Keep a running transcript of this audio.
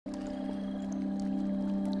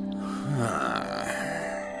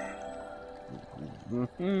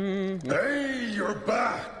Hey, you're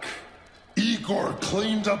back! Igor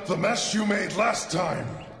cleaned up the mess you made last time.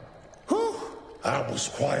 Whew, that was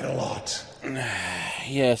quite a lot.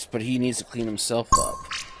 Yes, but he needs to clean himself up.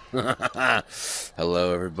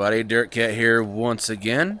 Hello, everybody. DirtCat here once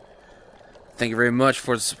again. Thank you very much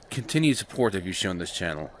for the continued support that you've shown this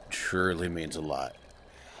channel. It truly means a lot.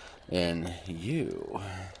 And you...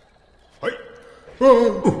 Hey.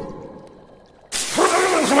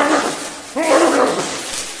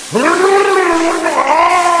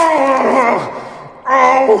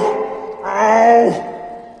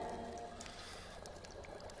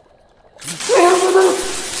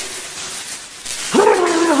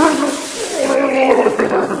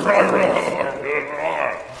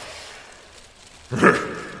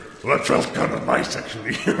 That felt kind of nice,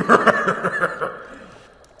 actually.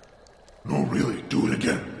 No, really, do it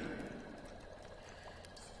again.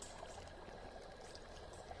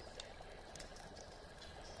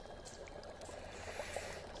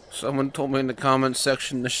 Someone told me in the comments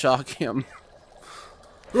section to shock him.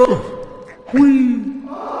 Whoever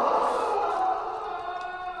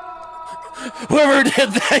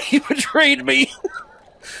did that, he betrayed me.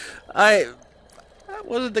 I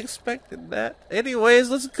wasn't expecting that. Anyways,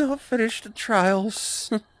 let's go finish the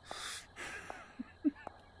trials.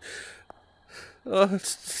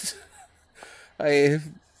 I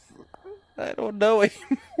don't know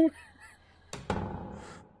anymore.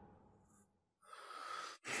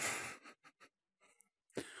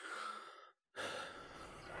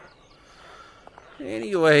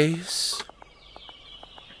 Anyways,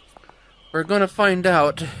 we're gonna find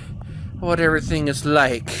out what everything is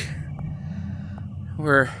like.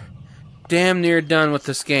 We're damn near done with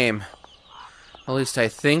this game. At least I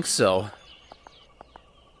think so.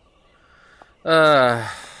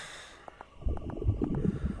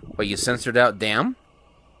 What, you censored out damn?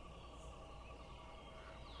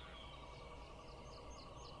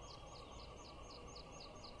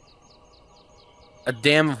 A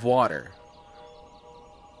dam of water.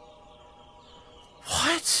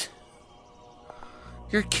 What?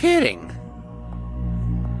 You're kidding.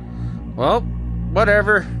 Well,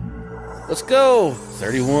 whatever. Let's go.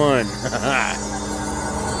 31.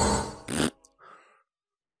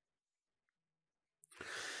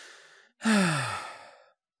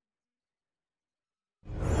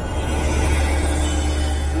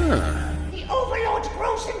 The Overlord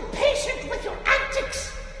grows impatient with your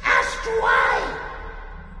antics, as do I.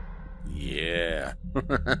 Yeah.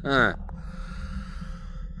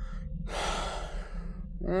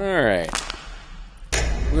 Alright.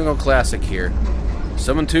 We're gonna go classic here.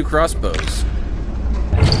 Summon 2 crossbows.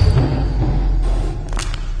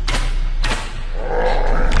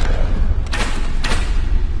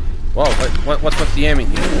 Whoa, what's with the aiming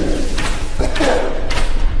here?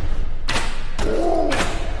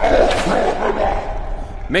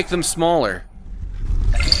 Make them smaller.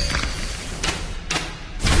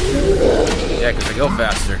 Yeah, because they go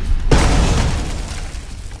faster.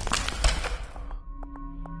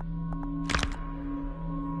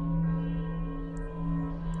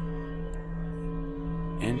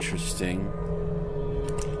 Interesting.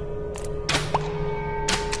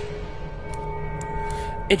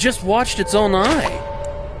 It just watched its own eye.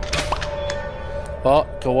 Well,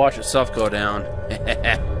 go watch itself go down.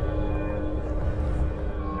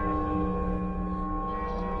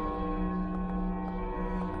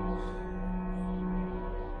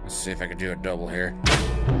 Let's see if I can do a double here.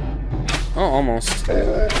 Oh, almost.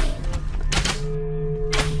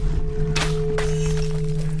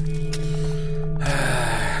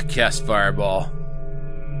 Cast fireball.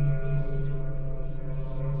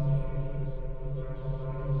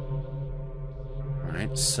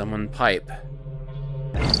 Alright, summon pipe.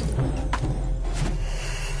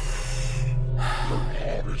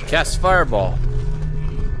 Cast fireball.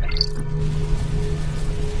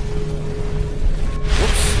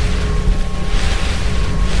 Whoops.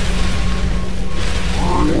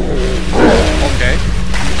 Okay.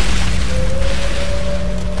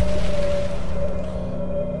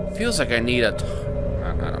 Feels like I need a...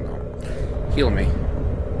 I don't know. Heal me.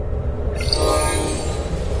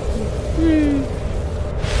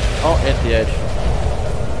 Oh, hit the edge.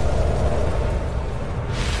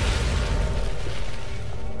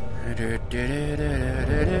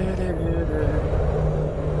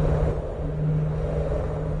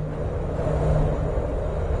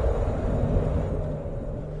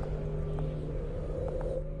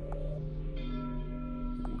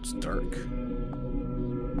 It's dark.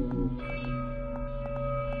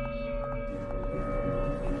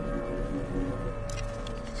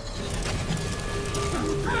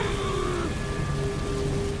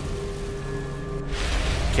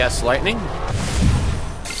 Cast lightning.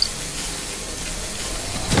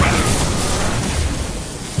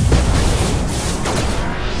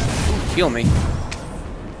 Ooh, heal me.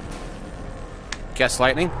 Cast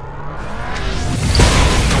lightning.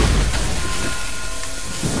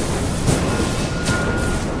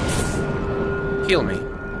 Heal me.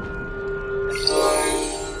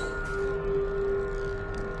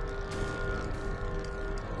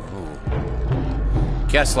 Ooh.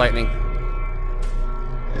 Cast lightning.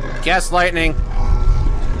 Cast lightning.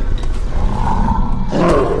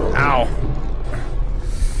 Ow.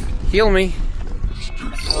 Heal me.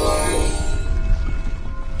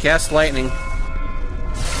 Cast lightning.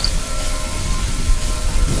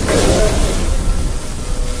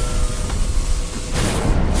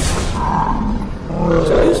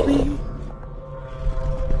 Excuse me.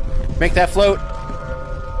 Make that float.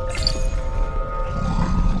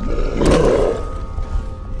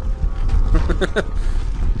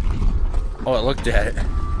 Oh, it looked at it.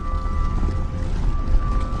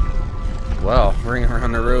 Well, ring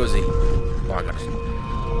around the rosy. Oh, I got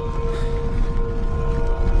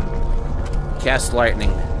it. Cast lightning.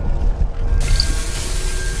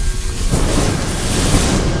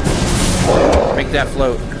 Make that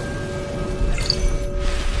float.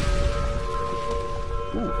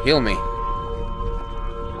 Ooh, heal me.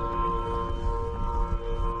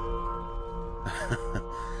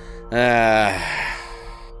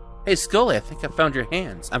 Hey, Skully, I think I found your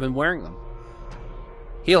hands. I've been wearing them.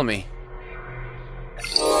 Heal me.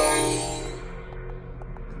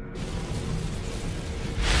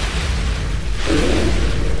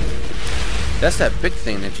 That's that big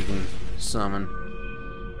thing that you can summon.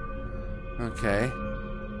 Okay.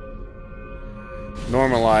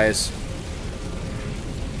 Normalize.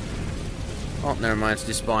 Oh, never mind, it's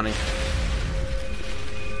despawning.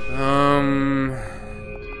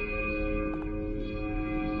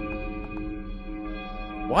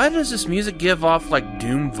 Why does this music give off like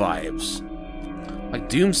Doom vibes? Like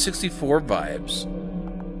Doom 64 vibes.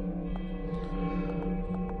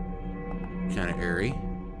 Kinda eerie.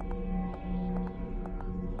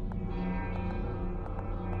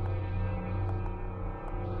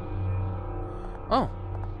 Oh.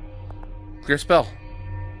 Clear spell.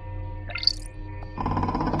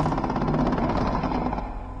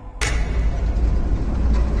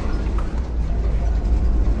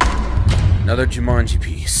 Another Jumanji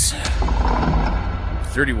piece.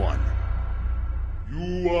 31.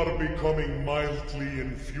 You are becoming mildly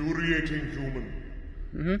infuriating, human.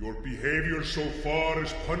 Your behavior so far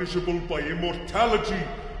is punishable by immortality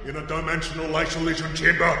in a dimensional isolation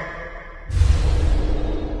chamber.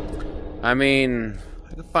 I mean,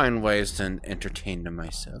 I can find ways to entertain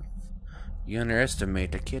myself. You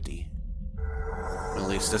underestimate a kitty. At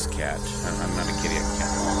least this cat. I'm not a kitty, a cat.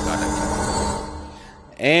 Oh, God, that cat.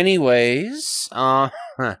 Anyways, I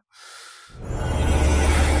am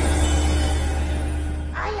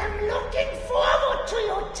looking forward to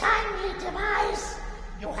your timely demise.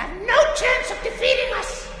 You have no chance of defeating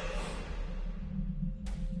us.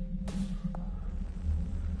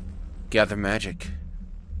 Gather magic.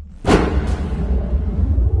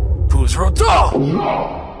 Who's Roto?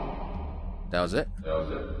 That was it? That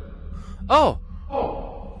was it. Oh!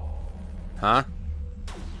 Oh. Huh?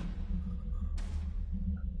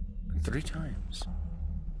 3 times.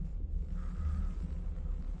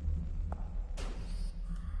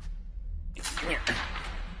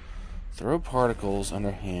 Throw particles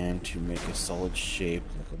underhand to make a solid shape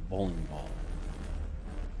like a bowling ball.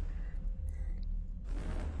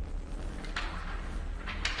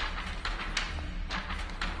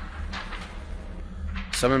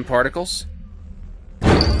 Summon particles.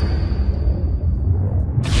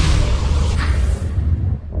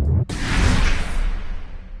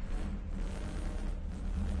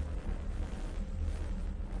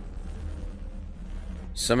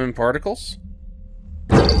 Summon particles.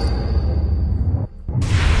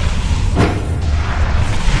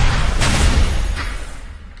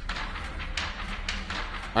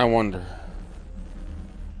 I wonder.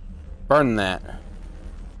 Burn that.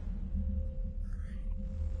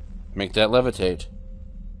 Make that levitate.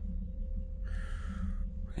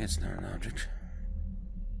 It's not an object.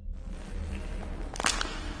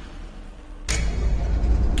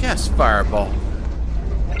 Cast fireball.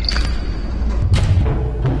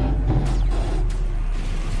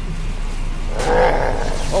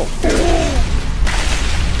 Oh.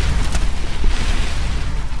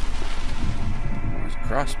 There's a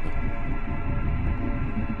crossbow.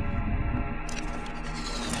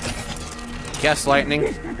 Cast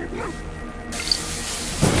lightning.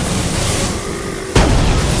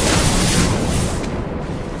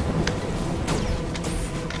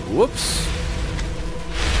 Whoops.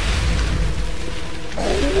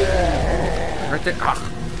 Right there. Ah.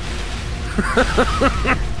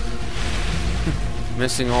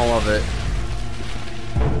 Missing all of it.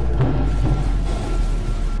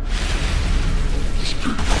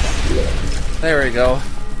 There we go.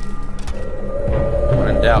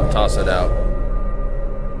 When in doubt, toss it out.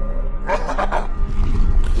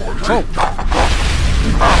 Oh!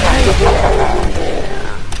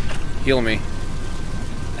 Heal me.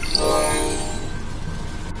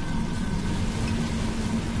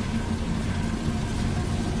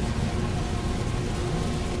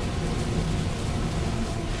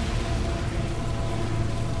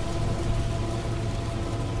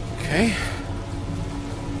 Okay.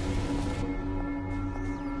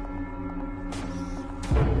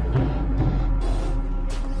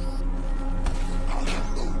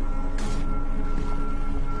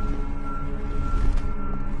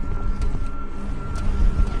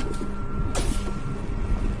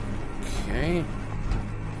 Okay.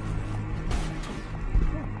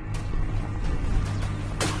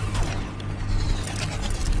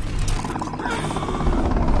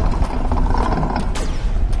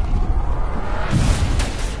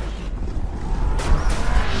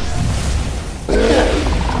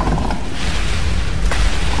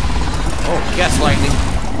 Cast lightning.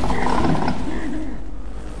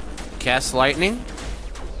 Cast lightning.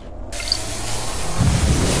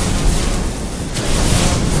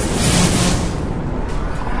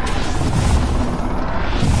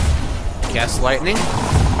 Cast lightning.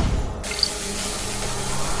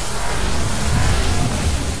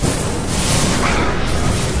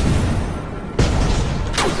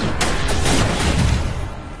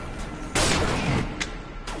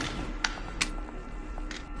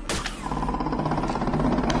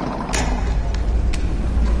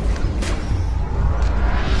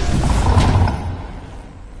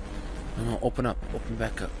 Open up. Open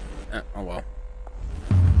back up. Oh well.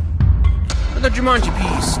 Another Jumanji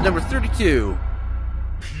piece, number 32.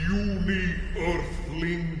 Puny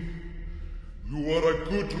Earthling. You are a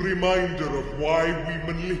good reminder of why we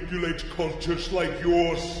manipulate cultures like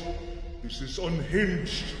yours. This is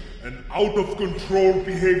unhinged and out of control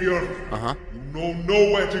behavior. You know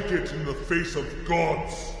no etiquette in the face of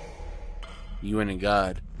gods. You and a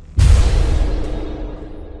god.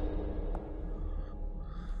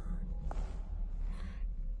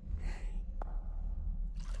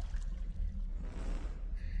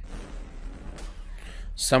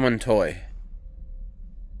 Summon toy.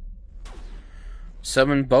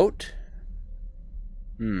 Summon boat?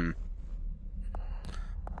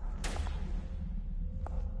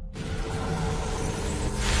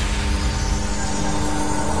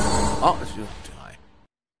 Oh, it's too high.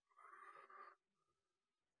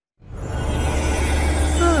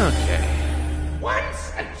 Okay.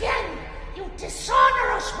 Once again, you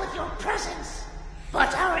dishonor us with your presence.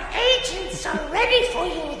 But our agents are ready for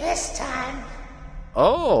you this time.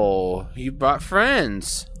 Oh, you brought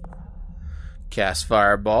friends. Cast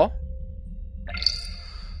fireball.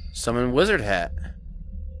 Summon wizard hat.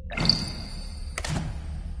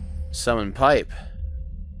 Summon pipe.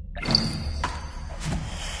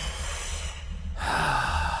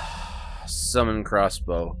 Summon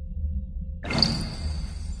crossbow.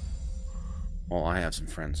 Well, I have some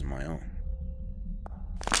friends of my own.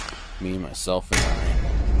 Me, myself, and I.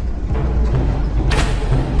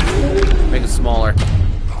 Make it smaller.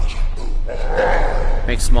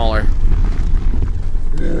 Make it smaller.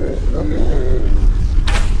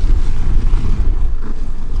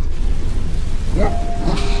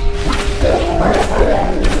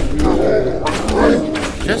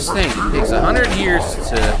 Just think, it takes 100 years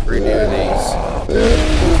to redo these.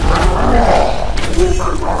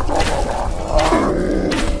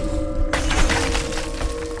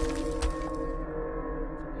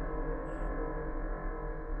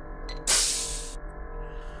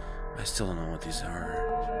 I still don't know what these are.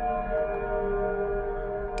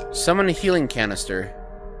 Summon a healing canister.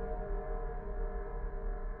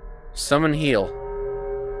 Summon heal.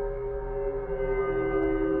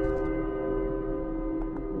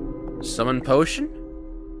 Summon potion?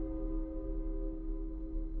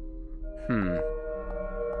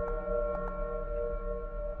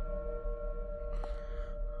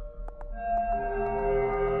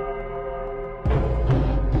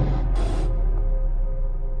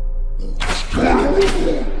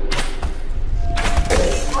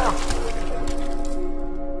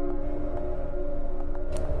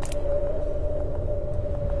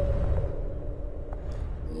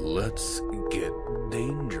 Let's get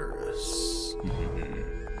dangerous.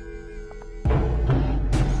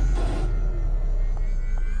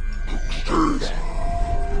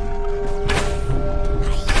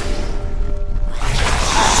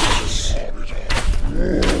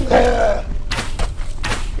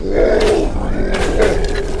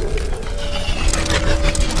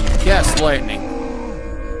 lightning.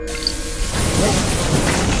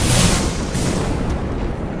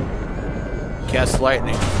 Cast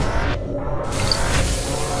lightning.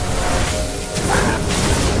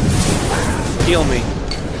 Heal me.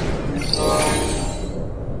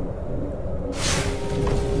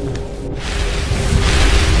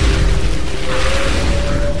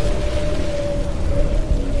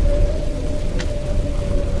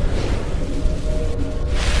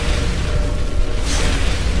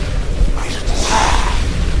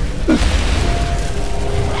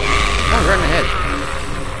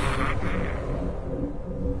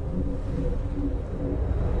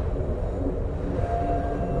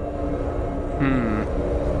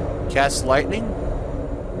 Cast lightning?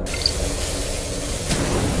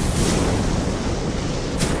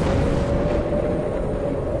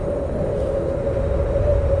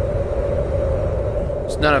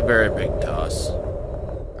 It's not a very big toss.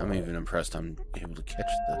 I'm even impressed I'm able to catch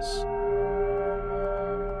this.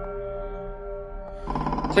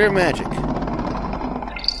 Clear magic.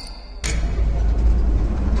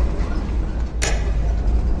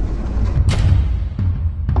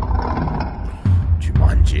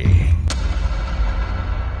 Jumanji.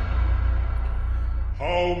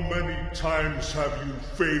 How many times have you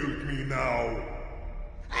failed me now?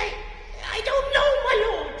 I don't know, my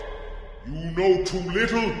lord. You know too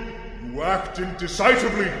little. You act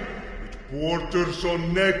indecisively. It borders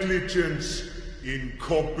on negligence.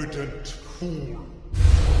 Incompetent fool.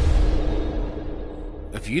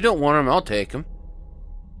 If you don't want him, I'll take him.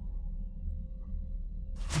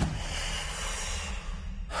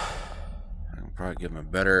 I can probably give him a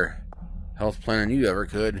better health plan than you ever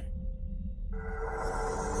could.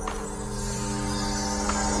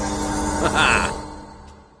 Haha!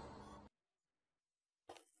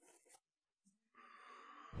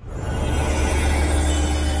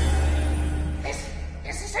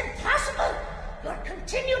 This is impossible. Your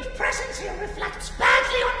continued presence here reflects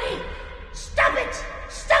badly on me. Stop it!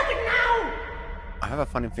 Stop it now! I have a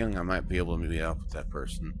funny feeling I might be able to meet up with that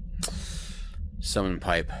person. Summon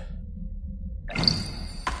pipe.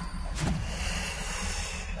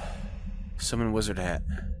 Summon wizard hat.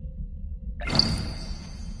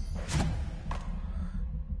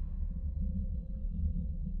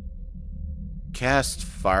 Cast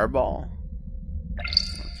fireball.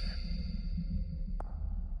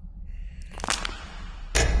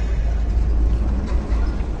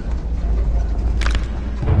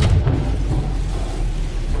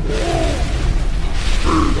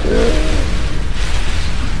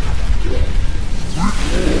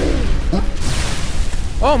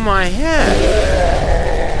 Oh, my head!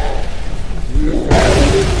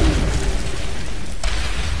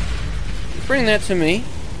 Bring that to me.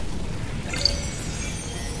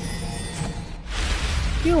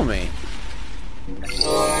 Heal me.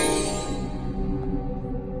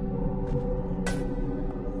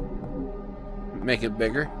 Make it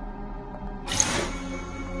bigger.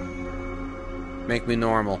 Make me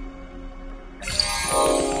normal.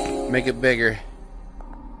 Make it bigger.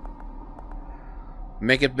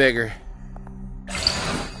 Make it bigger.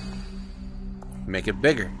 Make it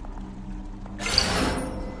bigger.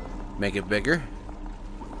 Make it bigger.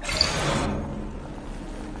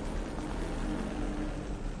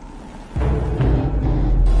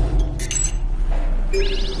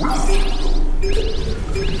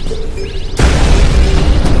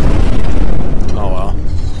 Oh well.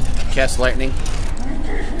 Cast lightning.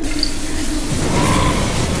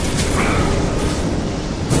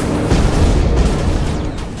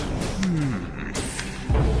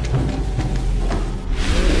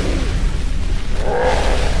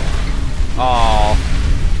 Oh,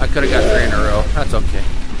 I could have got 3 in a row. That's okay.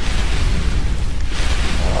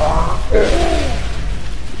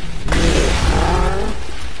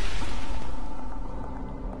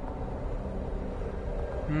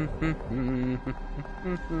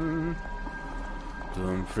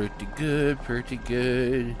 Doing pretty good, pretty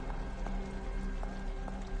good.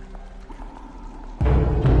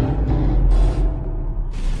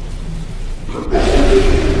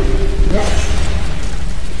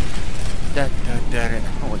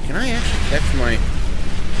 Oh, can I actually catch my...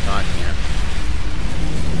 No, I can't.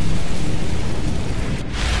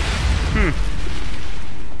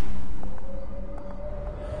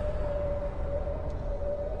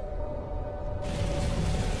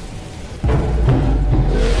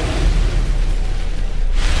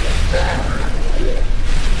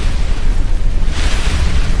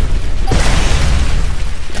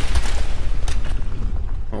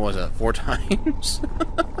 What was that, 4 times?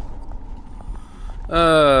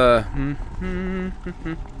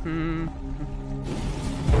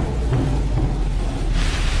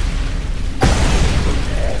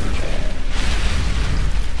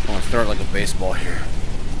 Let's throw it like a baseball here.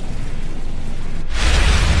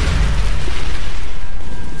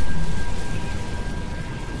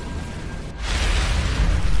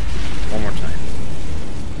 One more time.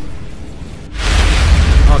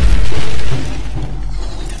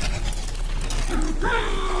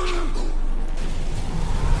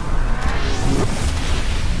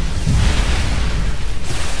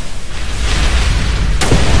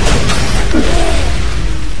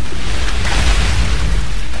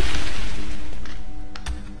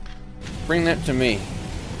 Bring that to me.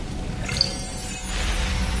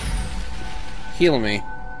 Heal me.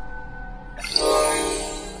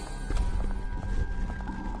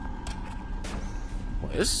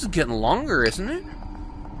 Well, this is getting longer, isn't it?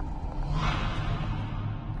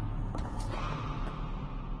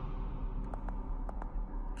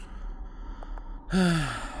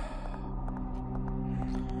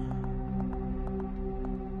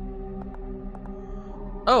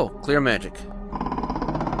 Oh, clear magic.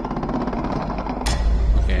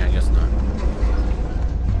 Okay, I guess not.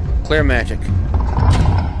 Clear magic.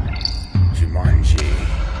 Jumanji.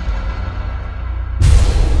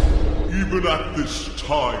 Even at this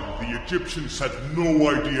time, the Egyptians had no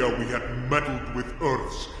idea we had meddled with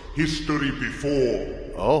Earth's history before.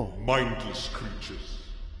 Oh. Mindless creatures.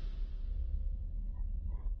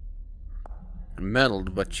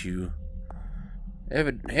 Meddled, but you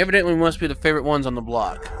evidently must be the favorite ones on the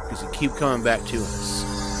block, because you keep coming back to us.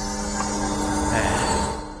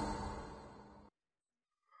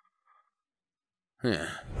 Yeah.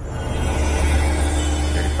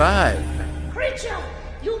 35. Creature,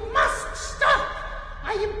 you must stop!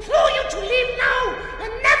 I implore you to leave now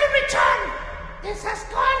and never return! This has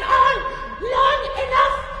gone on long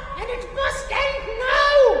enough, and it must end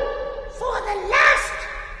now! For the last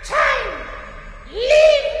time!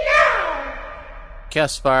 Leave now!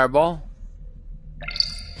 Cast Fireball.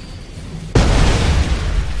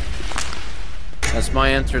 That's my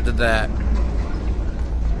answer to that.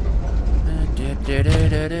 Can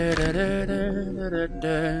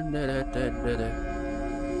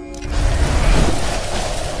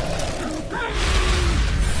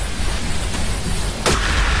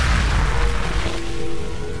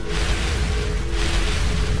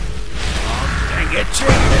I get you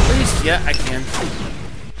at least? Yeah, I can.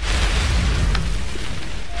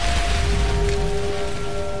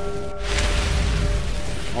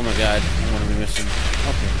 Oh my god, I'm gonna be missing.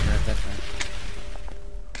 Okay, that's fine.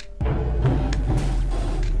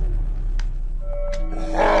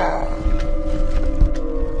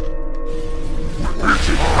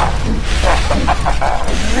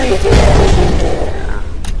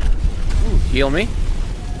 Ooh, heal me.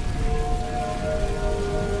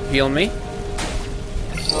 Heal me.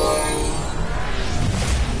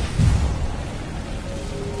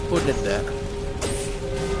 Who did that?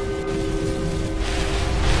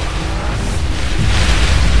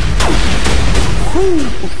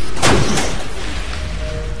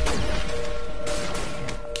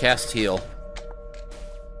 Cast heal.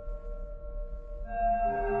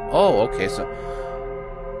 Oh, okay, so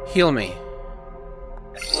heal me.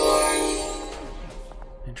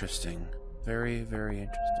 Interesting. Very, very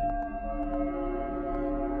interesting.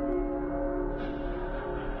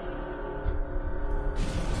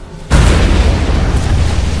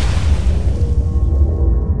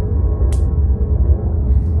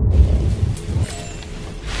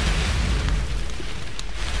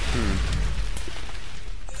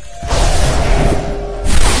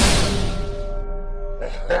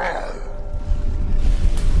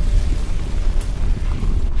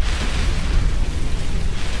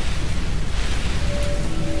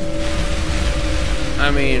 I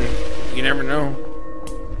mean, you never know.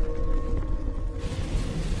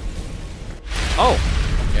 Oh,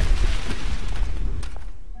 okay.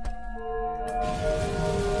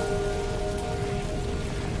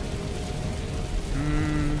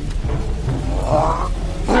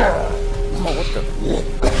 Oh, what the?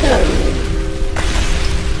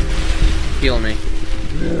 Heal me.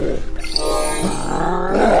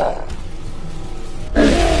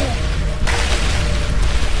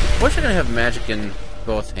 Wish I could have magic in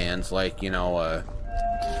both hands, like, you know,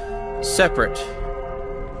 separate.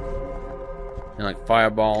 And like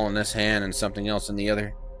fireball in this hand and something else in the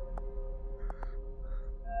other.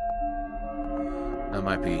 That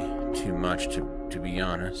might be too much, to be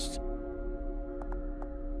honest.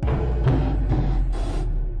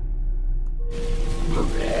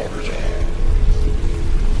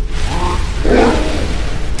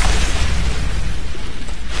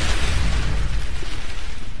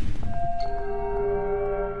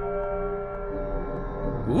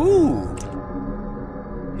 Ooh,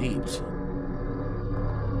 neat.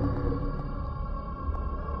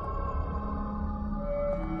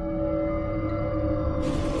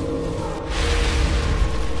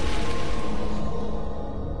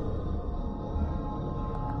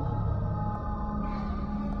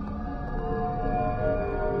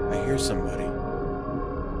 hear somebody.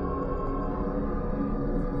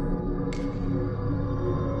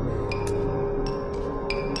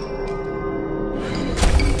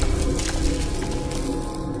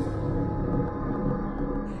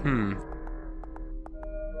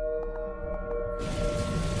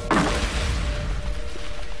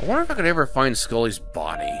 I wonder if I could ever find Skully's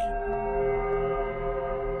body.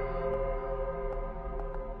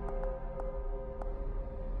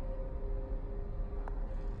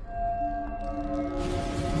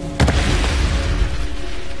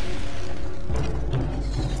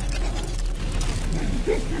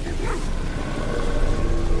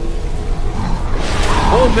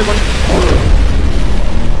 Oh, big one.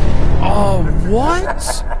 Oh, what?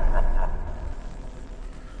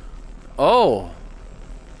 Oh.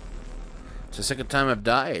 It's the second time I've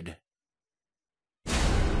died.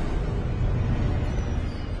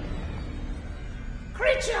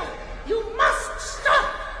 Creature, you must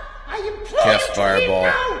stop! I implore Cast you to fireball.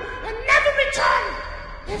 leave now and never return!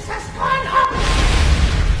 This has gone up!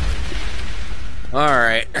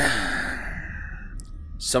 Alright.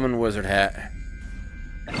 Summon wizard hat.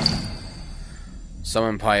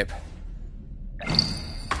 Summon pipe.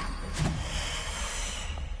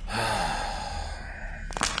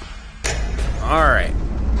 Alright.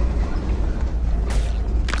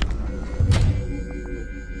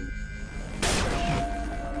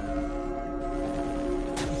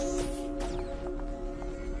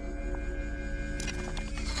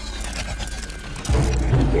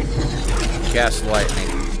 Cast lightning.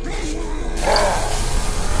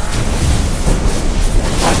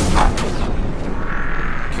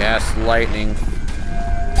 Cast lightning.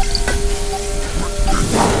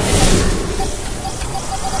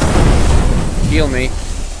 Heal me.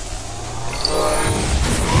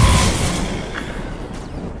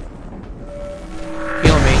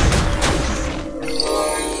 Heal me.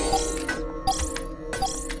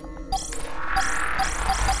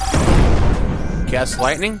 Cast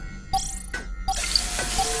lightning.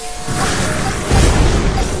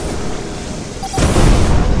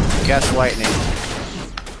 Cast lightning.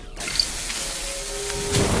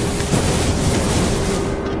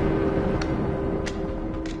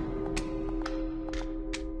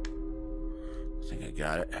 I think I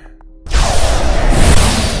got it.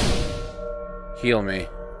 Heal me.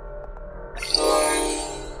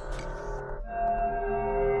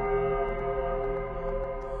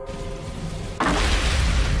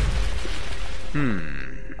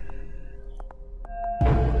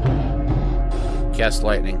 Cast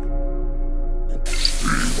lightning.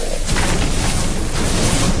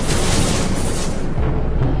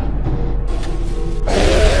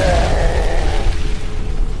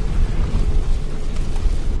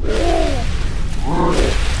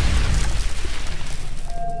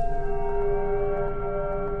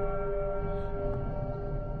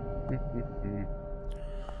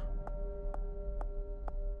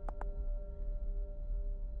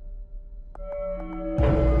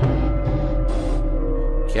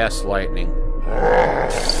 Cast lightning.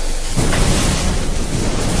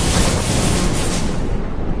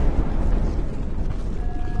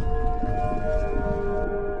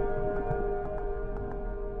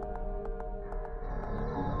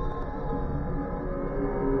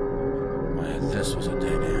 This was a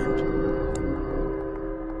dead end.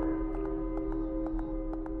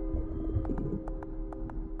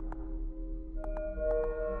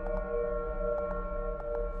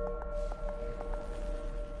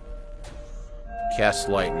 Cast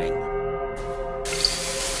lightning.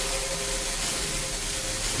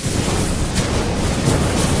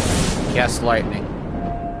 Cast lightning.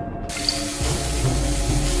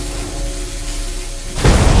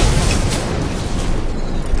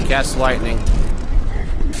 Cast lightning.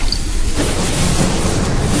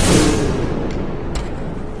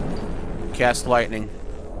 Cast lightning.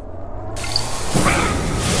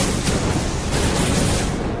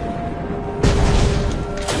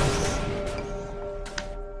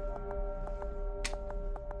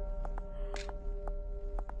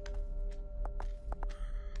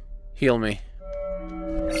 Heal me.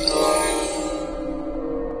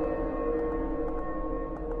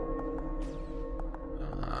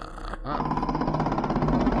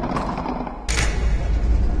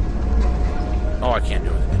 Oh, I can't do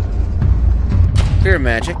it. Fear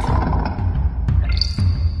magic.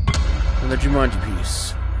 And the Jumanji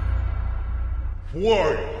piece.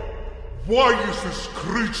 Why? Why is this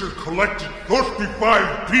creature collected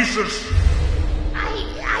 35 pieces?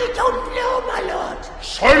 I don't know, my lord.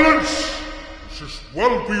 Silence! This is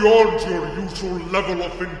well beyond your usual level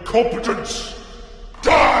of incompetence.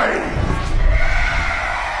 Die!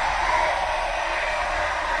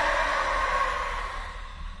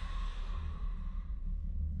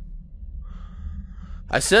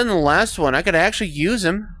 I said in the last one I could actually use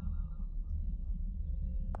him.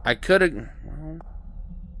 I could have... Well,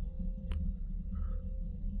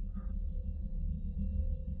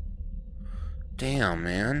 damn,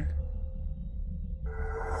 man.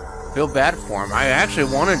 Feel bad for him. I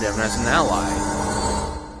actually wanted him as an ally.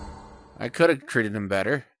 I could have treated him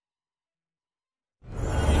better.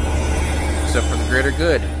 Except for the greater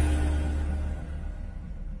good.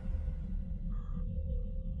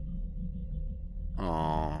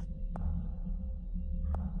 Aww.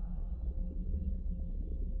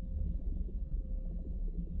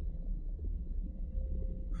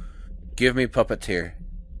 Give me Puppeteer.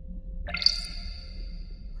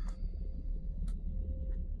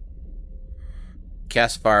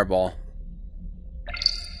 Cast Fireball.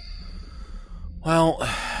 Well...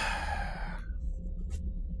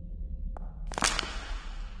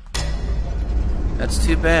 that's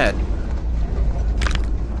too bad.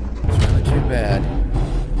 It's really too bad.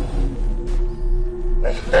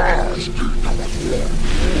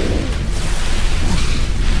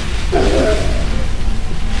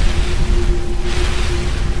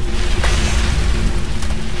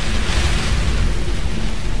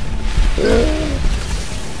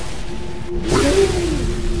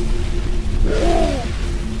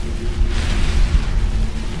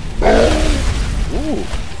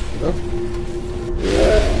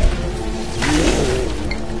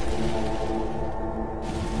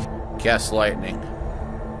 Cast lightning.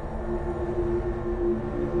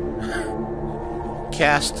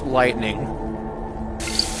 Cast lightning.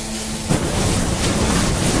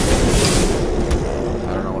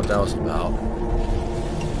 I don't know what that was about.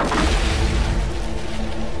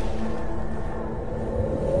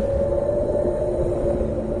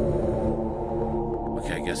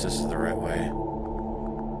 Okay, I guess this is the right way.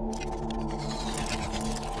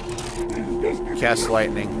 Cast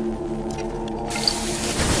lightning.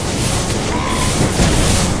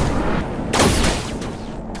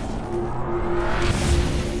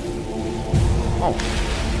 Oh.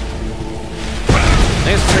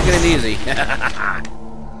 Thanks for taking it easy.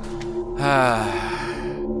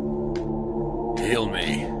 Heal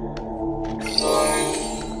me.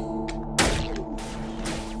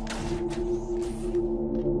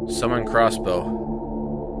 Summon crossbow.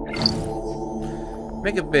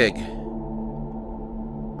 Make it big.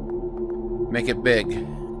 Make it big.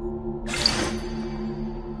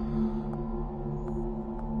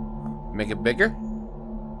 Make it bigger?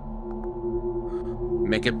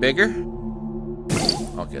 Make it bigger?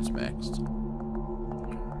 Okay, it's maxed.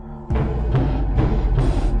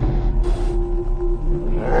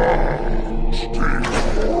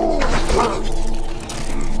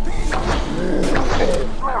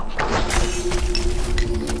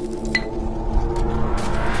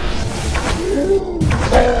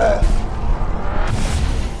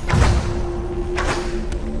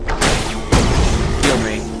 Heal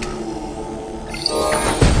me.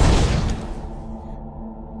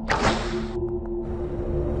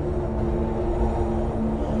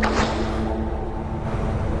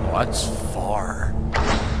 That's far.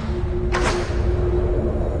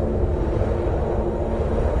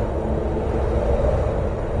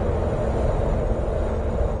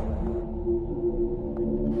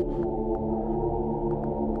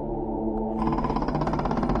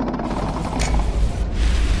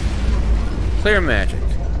 Clear magic.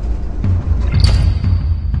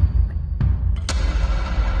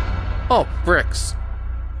 Oh, bricks.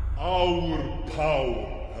 Our power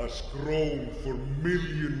has grown for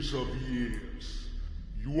millions of years.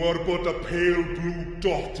 You are but a pale blue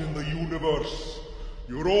dot in the universe.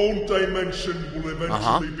 Your own dimension will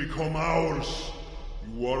eventually become ours.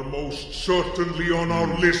 You are most certainly on our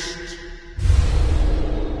list.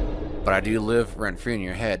 But I do live rent-free in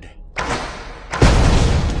your head.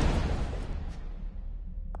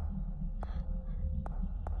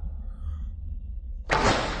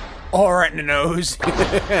 Oh, right in the nose.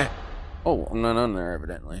 Oh, none on there,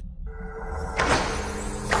 evidently.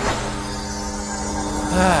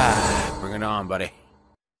 Bring it on, buddy.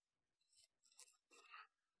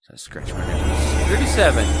 So scratch my nose.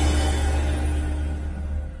 37.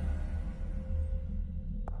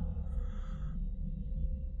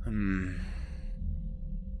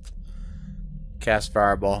 Cast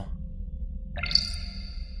Fireball.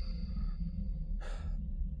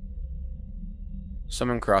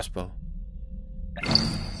 Summon Crossbow.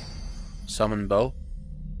 Summon Bow.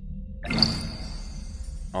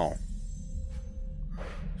 Oh.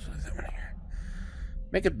 So that one here.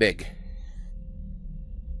 Make it big.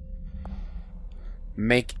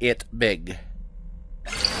 Make it big.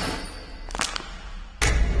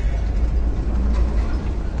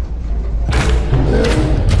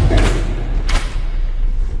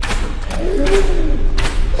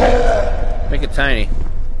 tiny.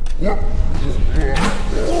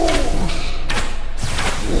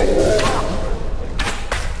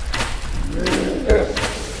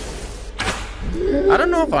 I don't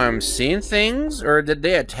know if I'm seeing things, or did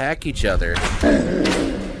they attack each other?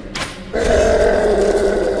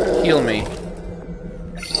 Heal me.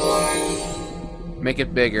 Make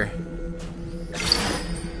it bigger.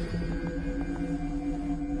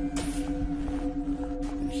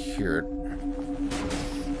 Hear it.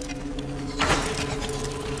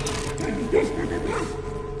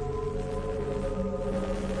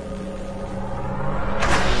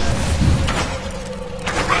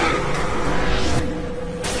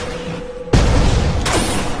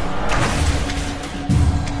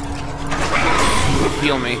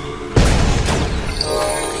 Heal me.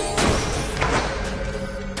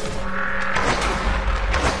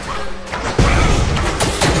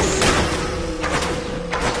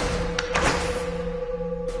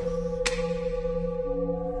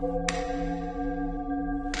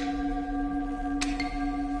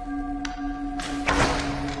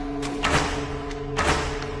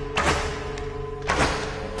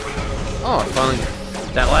 Oh, finally,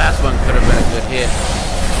 that last one could have been a good hit.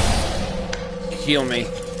 Heal me.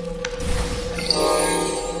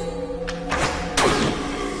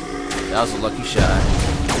 That was a lucky shot.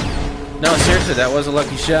 No, seriously, that was a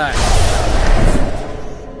lucky shot.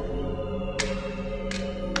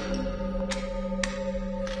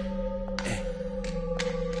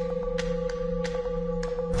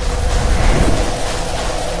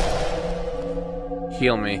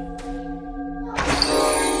 Heal me.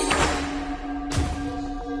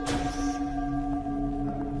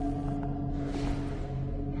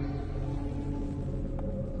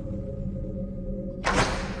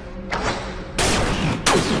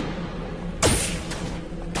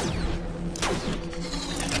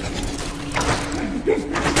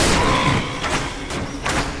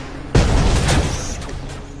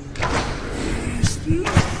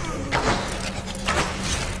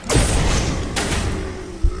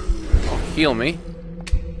 Heal me.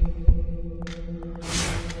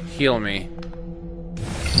 Heal me.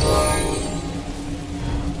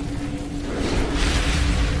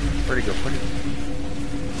 Where'd he go? Where'd he go?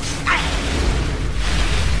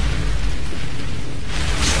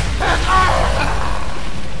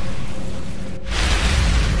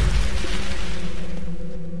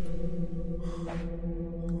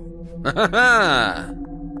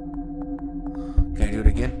 Can I do it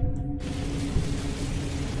again?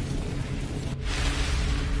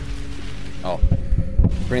 Oh.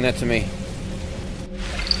 Bring that to me.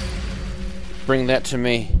 Bring that to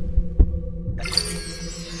me.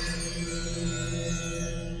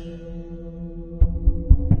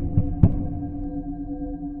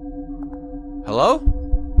 Hello?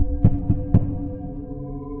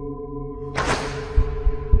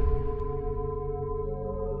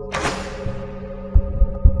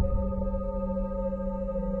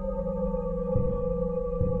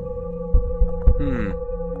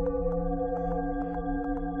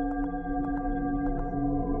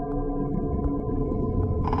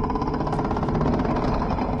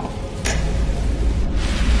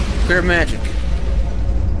 Clear magic.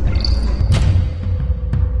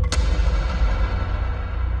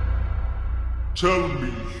 Tell me,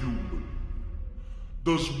 human,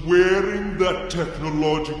 does wearing that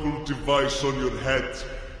technological device on your head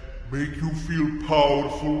make you feel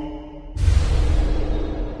powerful?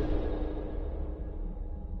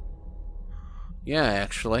 Yeah,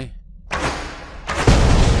 actually.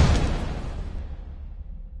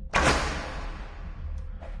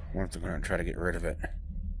 We're going to try to get rid of it.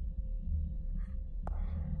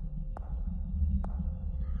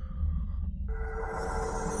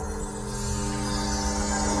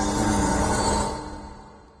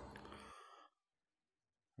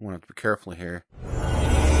 I want to be careful here.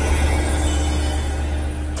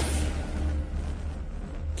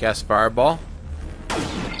 Cast Fireball.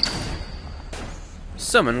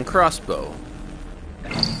 Summon Crossbow.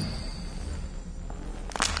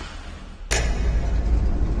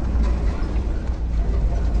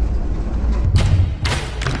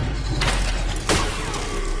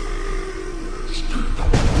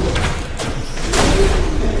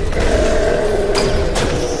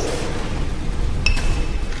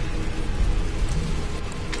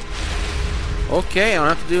 Okay, I don't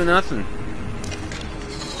have to do nothing.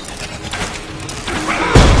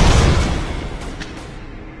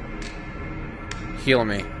 Heal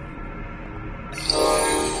me.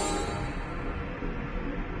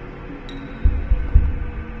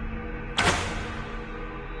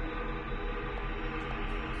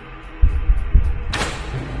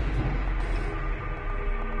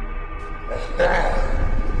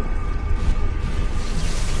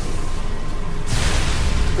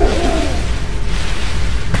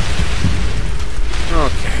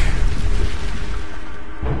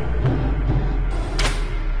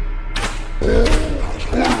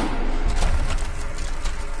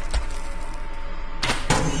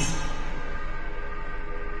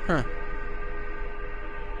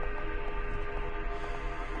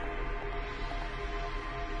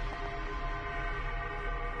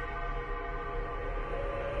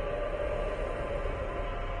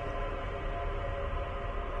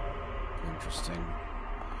 Interesting.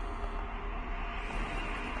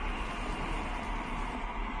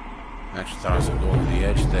 I actually thought I was going to go over the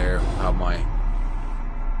edge there. How my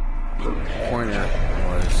pointer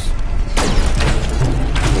was.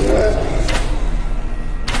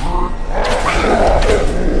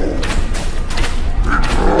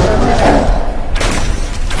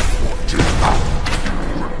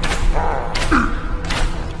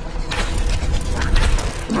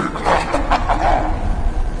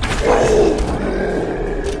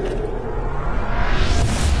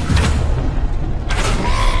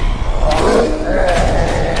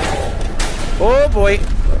 Oh boy!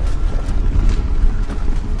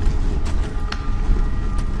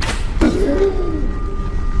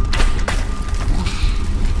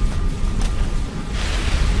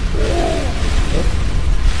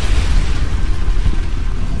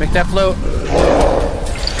 Make that float!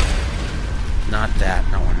 Not that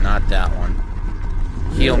one, not that one.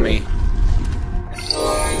 Heal me.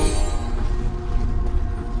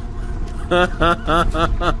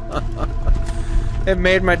 It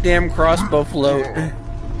made my damn crossbow float.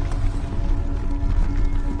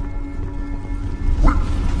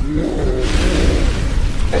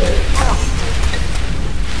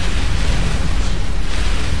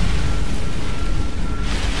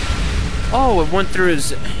 Oh, it went through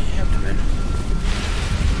his abdomen.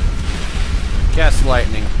 Cast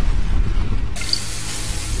lightning.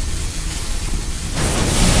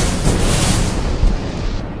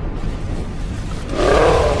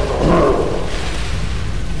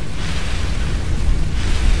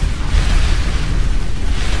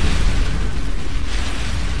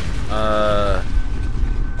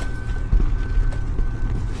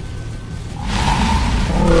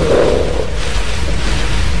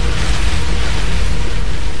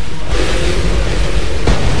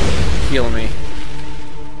 Heal me.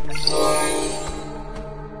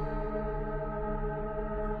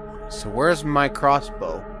 So where's my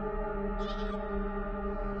crossbow?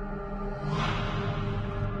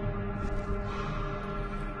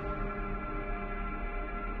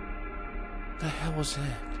 What the hell was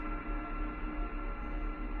that?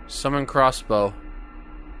 Summon crossbow.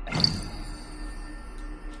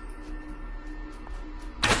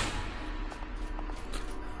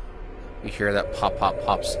 You hear that pop, pop,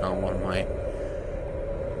 pop sound. One of my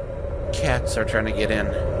cats are trying to get in.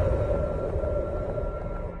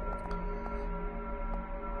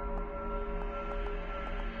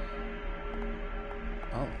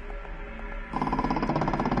 Oh.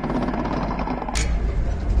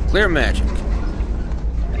 Clear magic.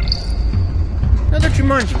 Another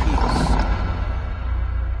Jumanji piece.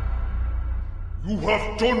 You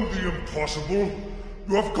have done the impossible.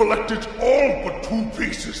 You have collected all but 2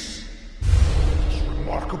 pieces.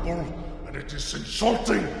 Remarkable, and it is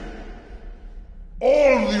insulting.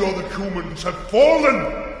 All the other humans have fallen,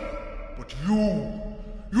 but you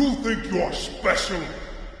think you are special.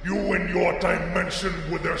 You in your dimension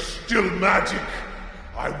where there's still magic.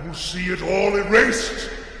 I will see it all erased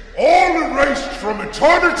from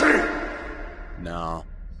eternity. No.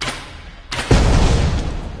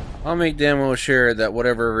 I'll make damn well sure that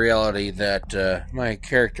whatever reality that my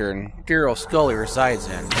character and dear old Skully resides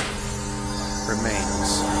in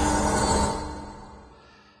remains.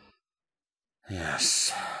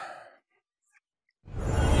 Yes.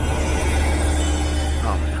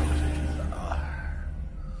 Oh man.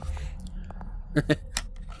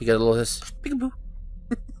 You got a little hiss. Peekaboo.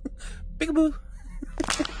 Peekaboo.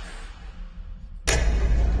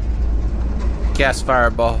 Cast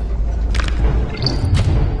fireball.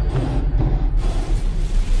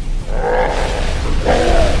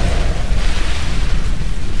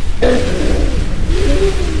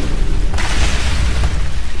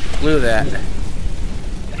 Blew that.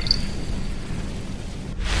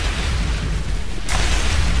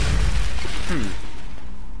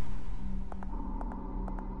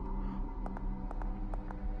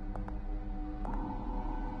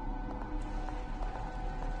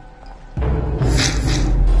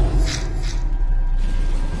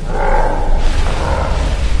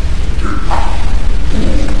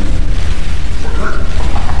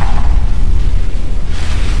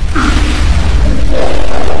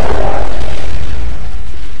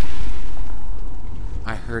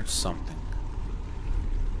 Something.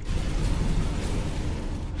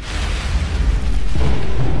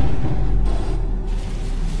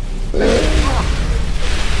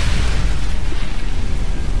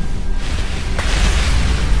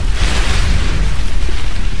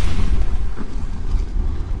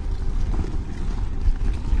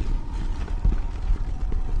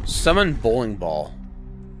 Summon bowling ball.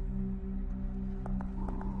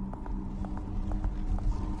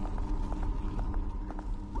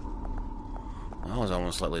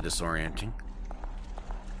 and slightly disorienting.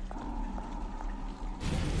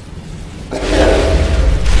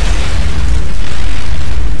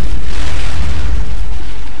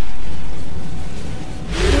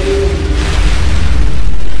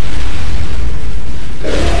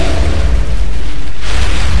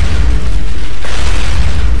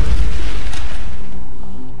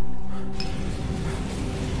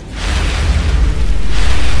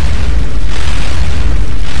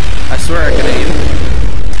 I swear I could aim.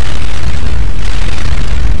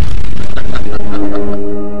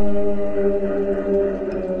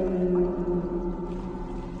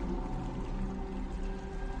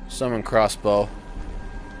 Summon crossbow.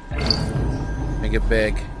 Make it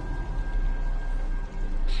big.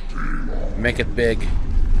 Make it big.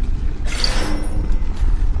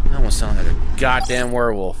 That almost sounded like a goddamn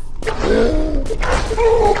werewolf.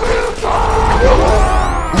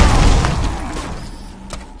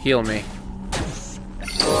 Heal me.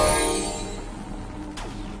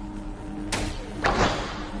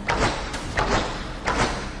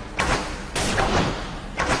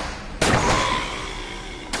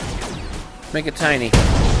 Make it tiny.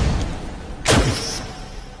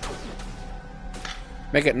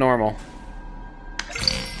 Make it normal.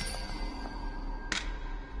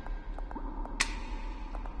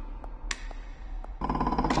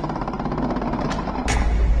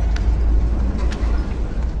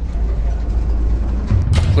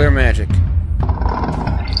 Clear magic.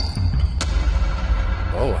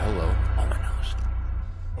 Oh, hello. Oh, my nose.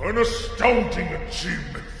 An astounding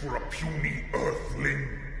achievement for a puny earthling.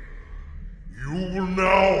 You will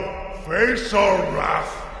now face our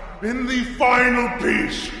wrath in the final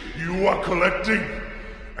piece you are collecting.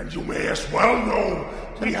 And you may as well know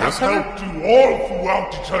we have helped you all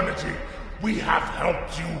throughout eternity. We have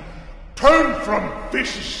helped you turn from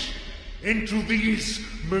fishes into these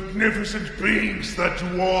magnificent beings that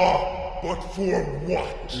you are. But for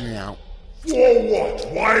what? No. For what?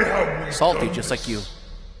 Why have we Salty, done just this? like you.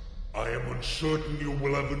 I am uncertain you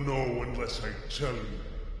will ever know unless I tell you.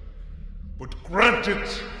 But granted,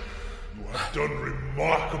 you have done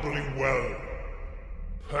remarkably well.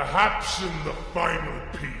 Perhaps in the final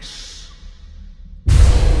piece.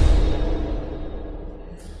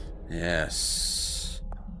 Yes.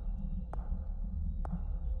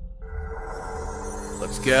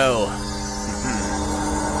 Let's go.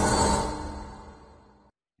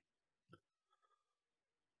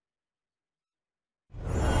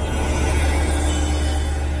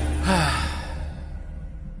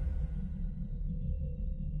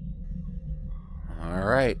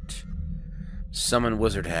 Alright. Summon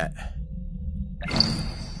wizard hat.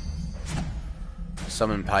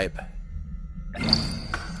 Summon pipe.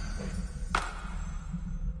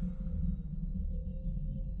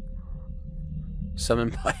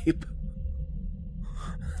 Summon pipe.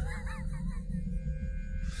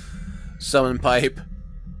 Summon pipe.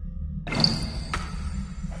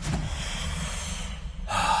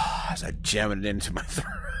 As I jam it into my throat.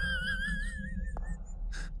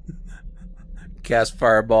 Cast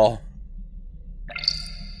fireball.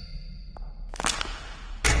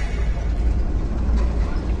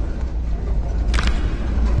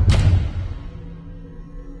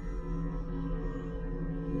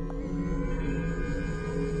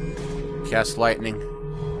 Cast lightning.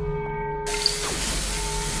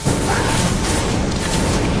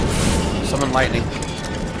 Summon lightning.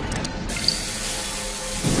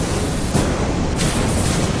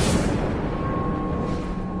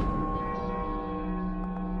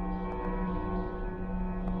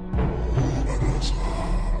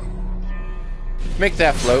 Make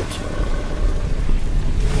that float.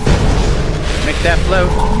 Make that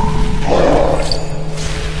float.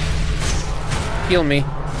 Heal me.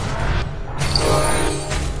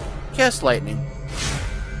 Cast lightning.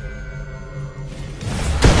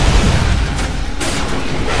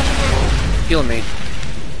 Heal me.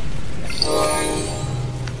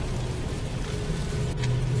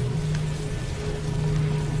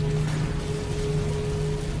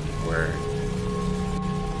 Where?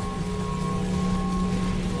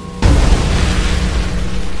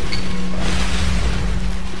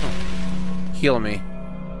 Heal me.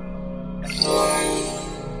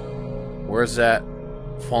 Where's that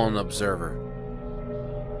fallen observer?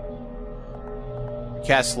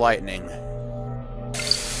 Cast lightning.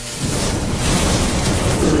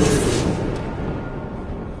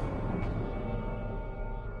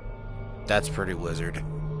 That's pretty wizard.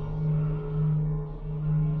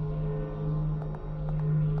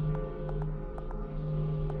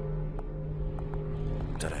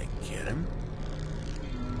 Did I get him?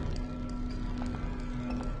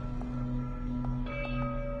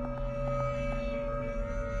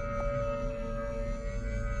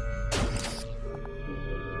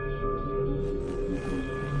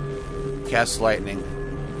 Cast lightning.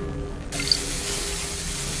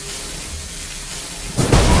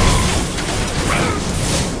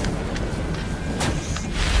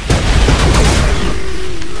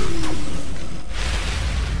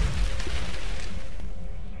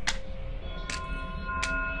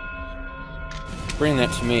 Bring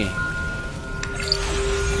that to me.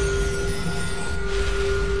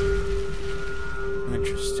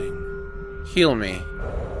 Interesting. Heal me.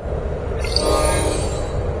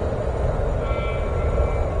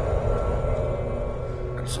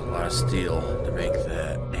 That's a lot of steel to make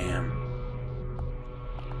that. Damn.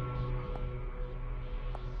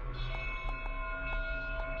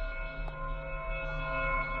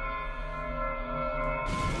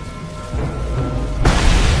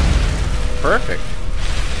 Perfect.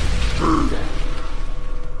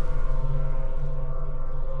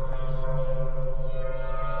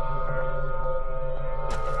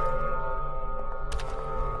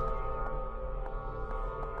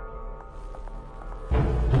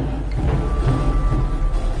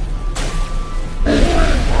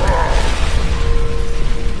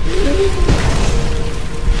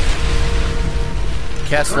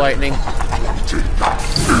 Cast lightning.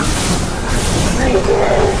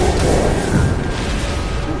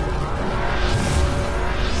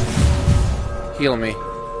 Heal me.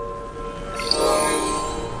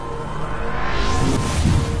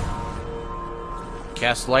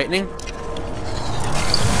 Cast lightning.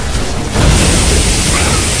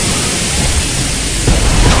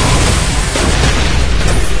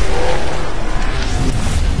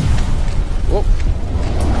 Whoa.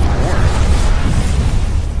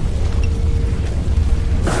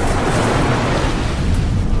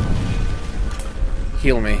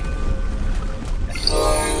 Heal me.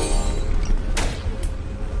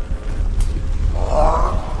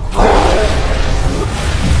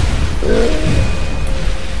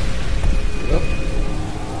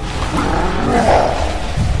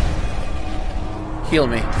 Heal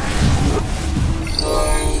me.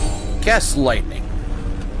 Cast lightning.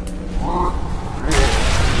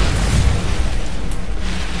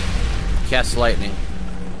 Cast lightning.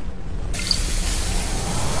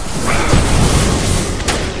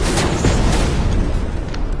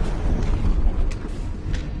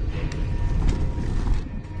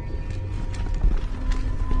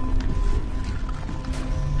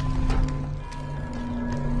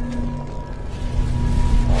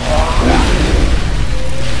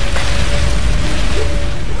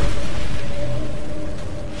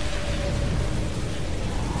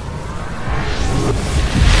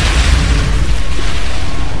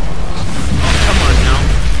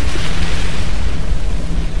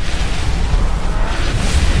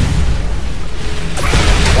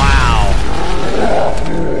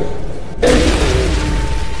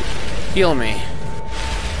 Heal me.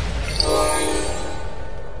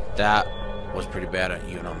 That was pretty bad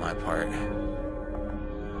even on my part.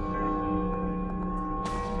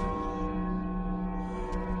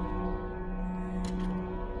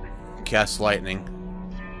 Cast lightning.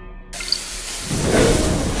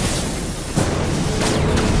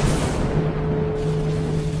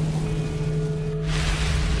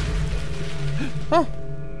 Oh,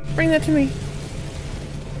 bring that to me.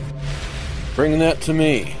 Bring that to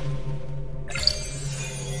me.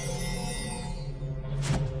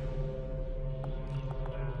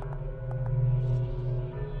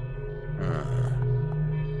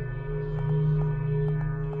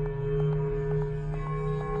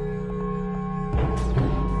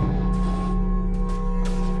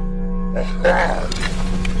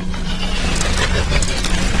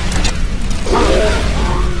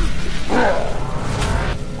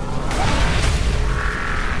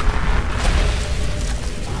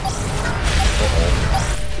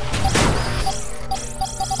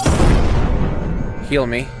 Heal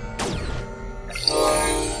me.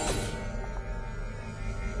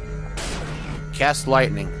 Cast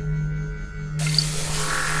lightning.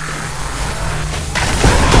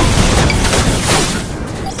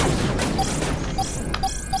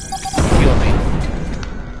 Heal me.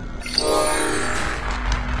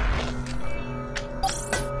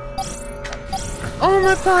 Oh,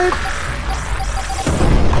 my pipe!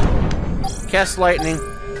 Cast lightning.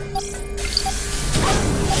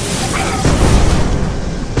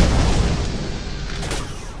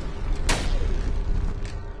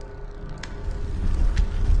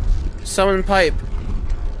 Summon pipe.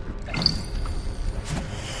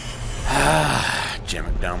 Jam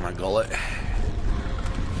it down my gullet.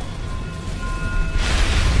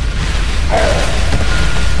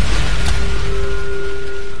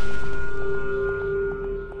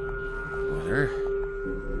 Water.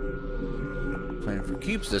 Playing for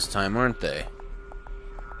keeps this time, aren't they?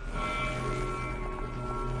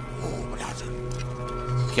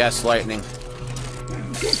 Cast lightning.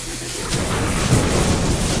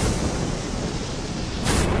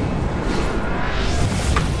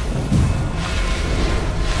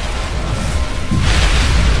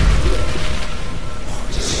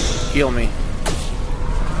 Heal me.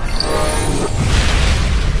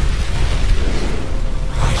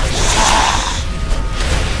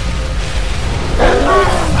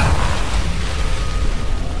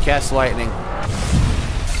 Cast lightning.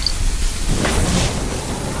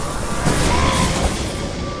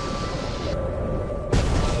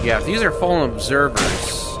 Yeah, if these are fallen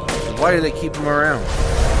observers, why do they keep them around?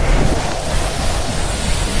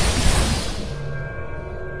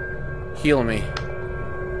 Heal me.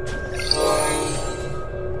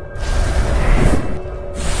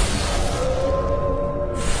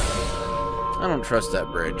 I don't trust that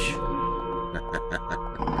bridge.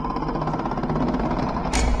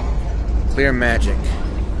 Clear magic.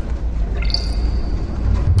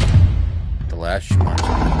 The last Jumanji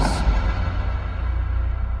piece.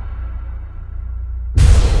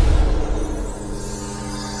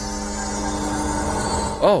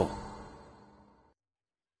 Oh!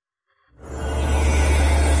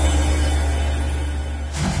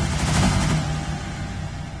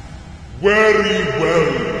 Very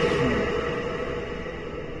well, Hugh.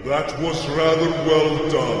 That was rather well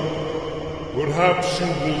done. Perhaps you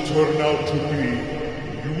will turn out to be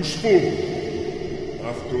useful.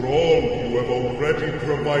 After all, you have already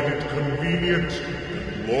provided convenient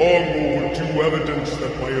and long overdue evidence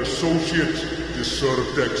that my associate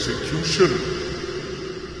deserved execution.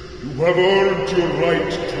 You have earned your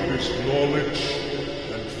right to this knowledge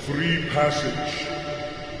and free passage.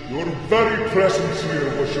 Your very presence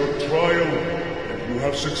here was your trial, and you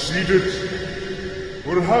have succeeded.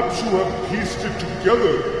 Perhaps you have pieced it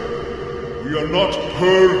together. We are not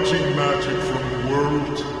purging magic from the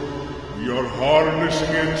world. We are harnessing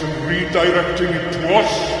it and redirecting it to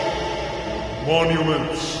us. Your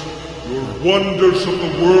monuments, your wonders of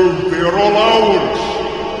the world, they are all ours.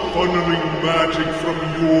 Funneling magic from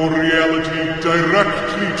your reality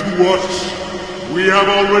directly to us. We have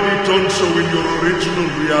already done so in your original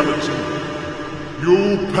reality. You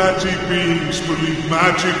petty beings believe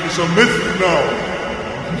magic is a myth now.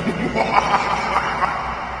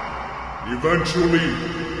 Eventually,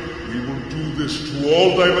 we will do this to all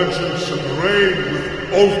dimensions and reign with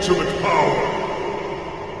ultimate power.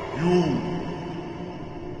 You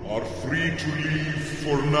are free to leave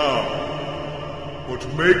for now. But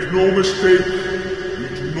make no mistake, we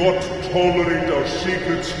do not tolerate our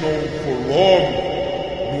secrets known for long,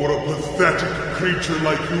 nor a pathetic creature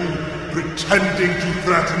like you pretending to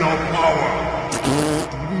threaten our power.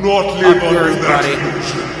 Do not live under that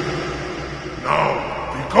illusion. Now,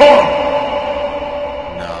 be gone!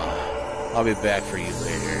 No, I'll be back for you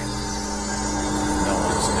later. No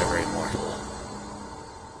one's never immortal.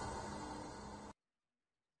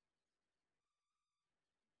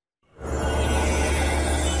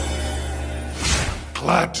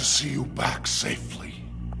 Glad to see you back safely.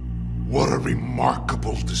 What a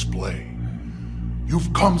remarkable display.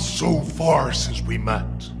 You've come so far since we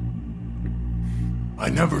met. I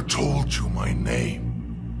never told you my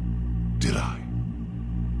name, did I?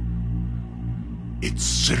 It's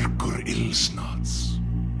Sirkur Ilsnats.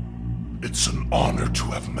 It's an honor to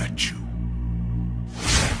have met you.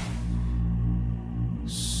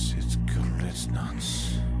 Sirkur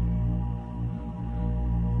Ilsnats.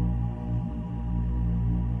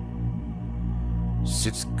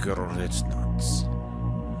 Sirkur Ilsnats.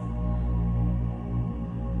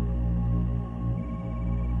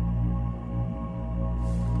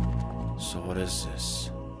 So what is this?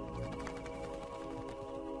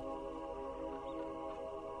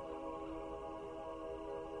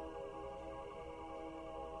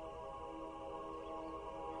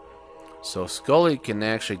 So Skully can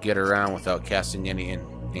actually get around without casting any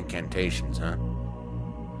incantations, huh?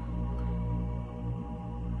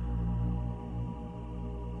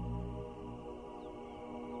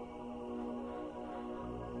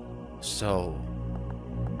 So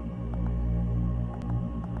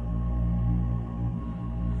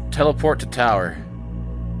teleport to tower.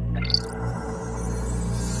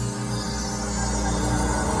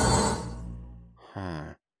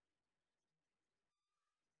 Huh.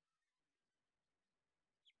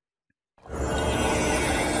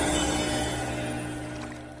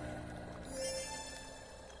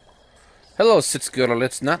 Hello, Sitsgurl,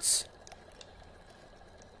 it's nuts.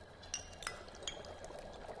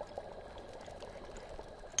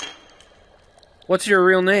 What's your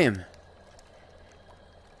real name?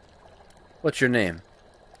 What's your name?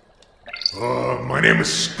 My name is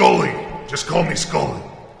Skully. Just call me Skully.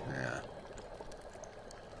 Yeah.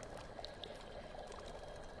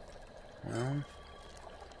 Well.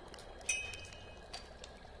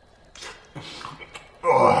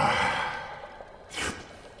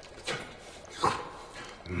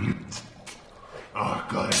 Oh,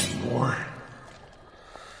 got any more?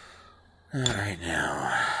 Alright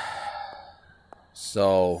now.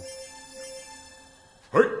 So.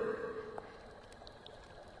 Hey!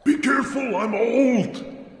 Be careful, I'm old!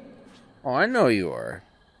 Oh, I know you are.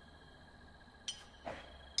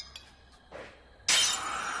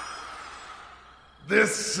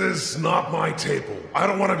 This is not my table. I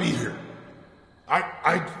don't want to be here.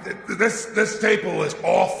 This table is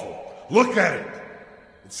awful. Look at it.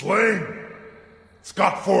 It's lame. It's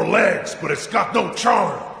got 4 legs, but it's got no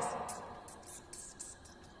charm.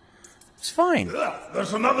 It's fine.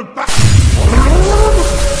 There's another back.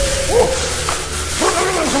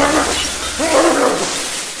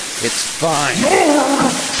 It's fine.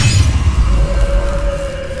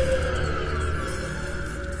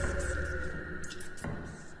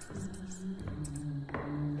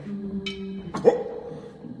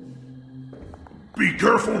 Be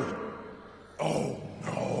careful. Oh,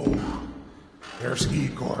 no. There's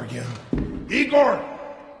Igor again. Igor!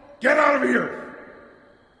 Get out of here!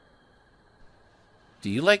 Do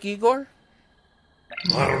you like Igor?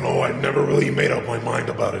 I don't know. I've never really made up my mind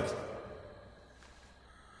about it.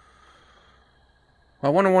 I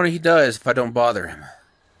wonder what he does if I don't bother him.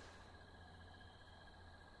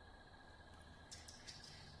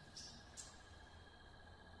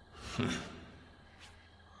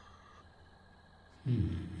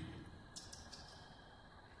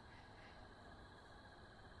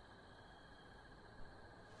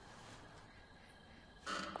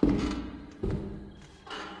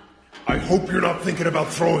 I hope you're not thinking about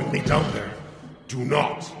throwing me down there. Do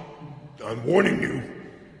not. I'm warning you.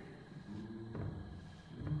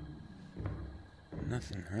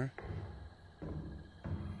 Nothing, huh?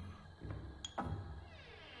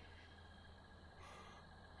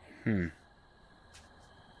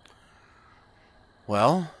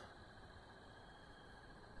 Well?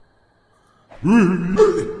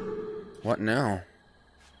 What now?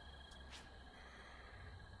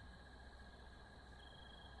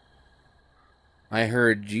 I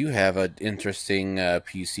heard you have an interesting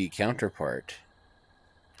PC counterpart,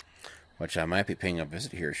 which I might be paying a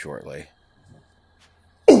visit here shortly.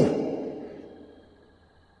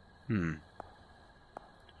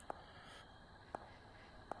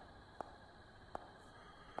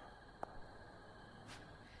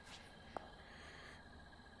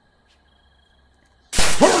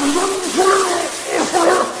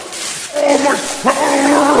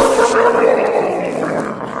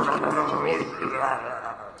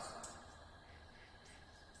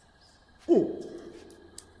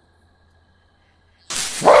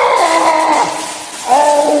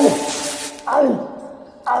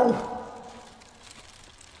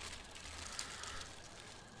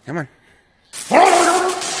 Come on.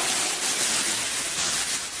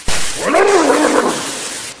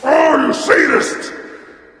 Oh, you sadist!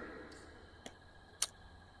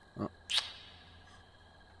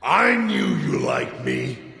 I knew you liked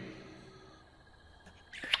me.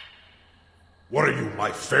 What are you,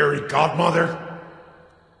 my fairy godmother?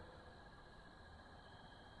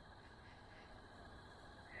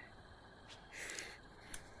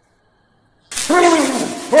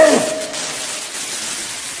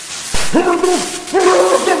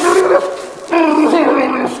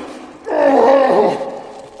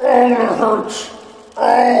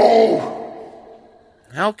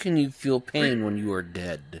 How can you feel pain when you are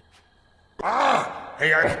dead? Hey,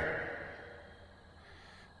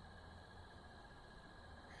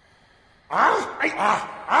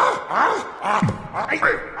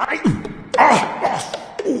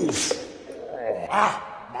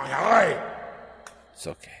 my eye. It's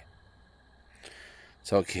okay.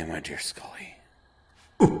 It's okay, my dear Skully.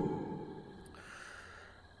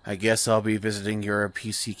 I guess I'll be visiting your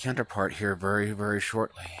PC counterpart here very, very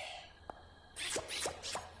shortly.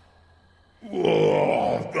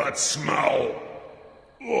 Oh, that smell.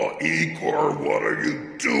 Oh, Igor, what are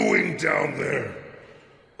you doing down there?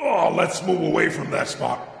 Oh, let's move away from that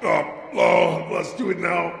spot. Oh, let's do it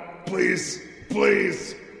now. Please,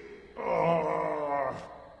 please.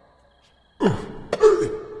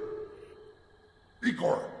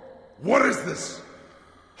 Igor, what is this?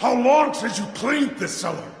 How long since you cleaned this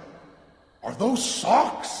cellar? Are those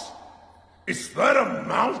socks? Is that a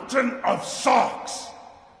mountain of socks?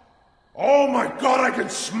 Oh my god, I can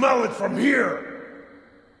smell it from here!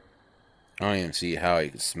 I don't even see how you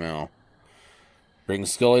can smell. Bring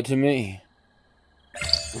Skully to me.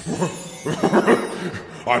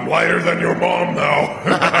 I'm lighter than your mom now.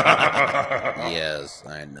 Yes,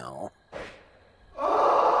 I know.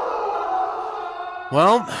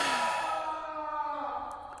 Well,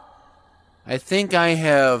 I think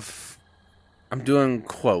I'm doing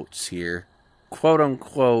quotes here. Quote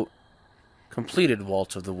unquote, completed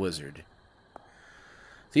Waltz of the Wizard.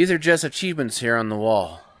 These are just achievements here on the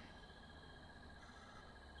wall.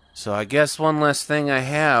 So I guess one last thing I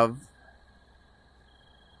have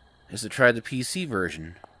is to try the PC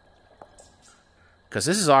version. Because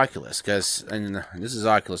this is Oculus, and this is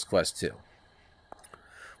Oculus Quest 2.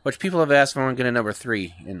 Which people have asked if I want to get a number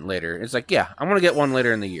 3 in later. It's like, yeah, I'm going to get one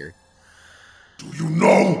later in the year. Do you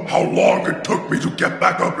know how long it took me to get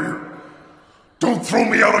back up here? Don't throw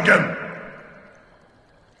me out again!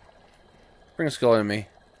 Bring Skully to me.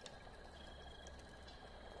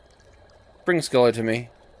 Bring Skully to me.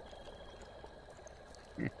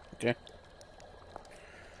 Okay.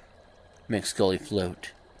 Make Skully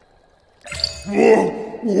float. Whoa!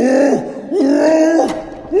 Whoa! Whoa!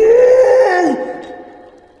 Whoa!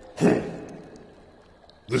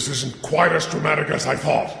 This isn't quite as dramatic as I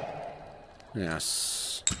thought.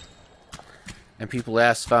 Yes. And people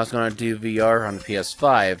asked if I was going to do VR on the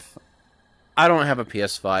PS5. I don't have a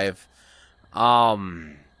PS5.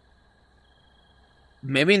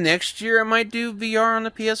 Maybe next year I might do VR on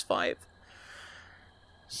the PS5.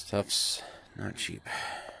 Stuff's not cheap.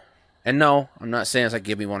 And no, I'm not saying it's like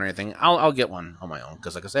give me one or anything. I'll get one on my own.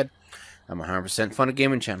 Because like I said, I'm a 100% fun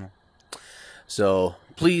gaming channel. So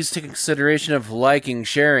please take consideration of liking,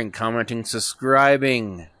 sharing, commenting,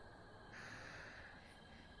 subscribing.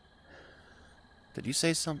 Did you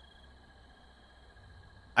say something?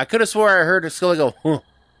 I could have swore I heard Skully go, huh.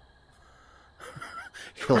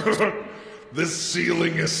 This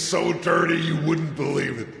ceiling is so dirty you wouldn't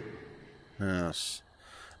believe it. Yes.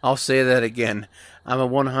 I'll say that again. I'm a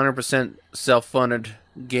 100% self-funded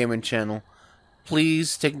gaming channel.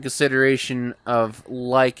 Please take consideration of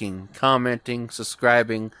liking, commenting,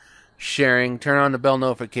 subscribing, sharing, turn on the bell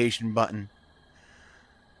notification button.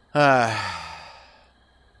 So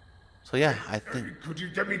yeah, I think... Could you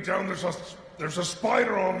get me down? There's a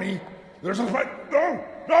spider on me. There's a spider. No!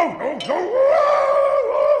 No! No!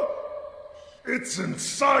 No! It's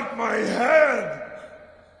inside my head!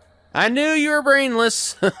 I knew you were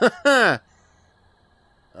brainless. How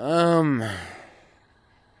can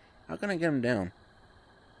I get him down?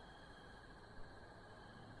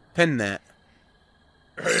 Pin that.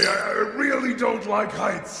 Hey, I really don't like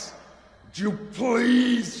heights. Would you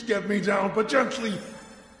please get me down, but gently?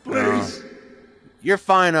 Please. You're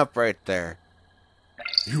fine up right there.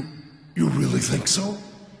 You really think so?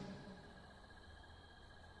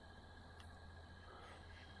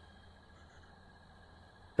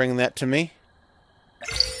 Bring that to me.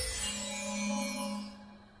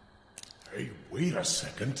 Hey, wait a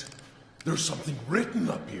second. There's something written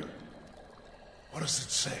up here. What does it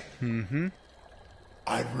say? Mm-hmm.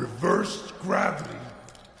 I reversed gravity,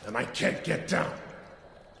 and I can't get down.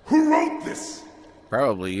 Who wrote this?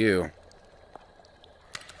 Probably you.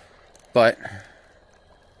 But...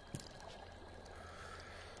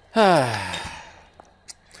 and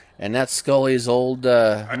that's Skully's old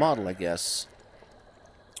model, I guess.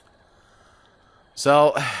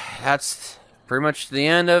 So, that's pretty much the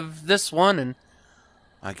end of this one, and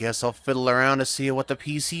I guess I'll fiddle around to see what the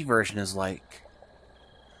PC version is like.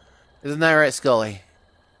 Isn't that right, Skully?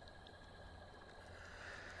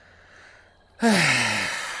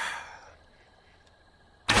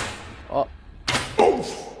 Oh.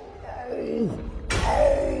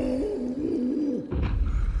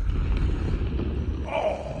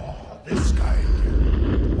 Oh, this guy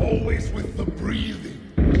again. Always with the breathing.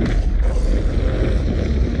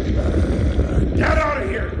 Get out of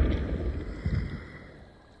here!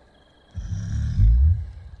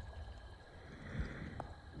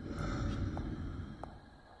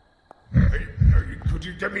 Hey, could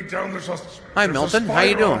you get me down? Hi, Milton. How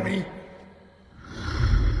you doing?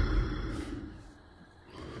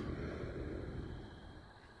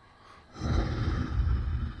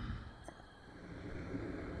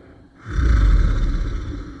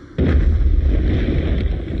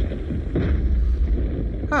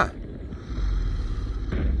 Huh.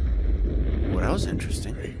 Well, that was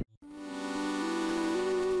interesting.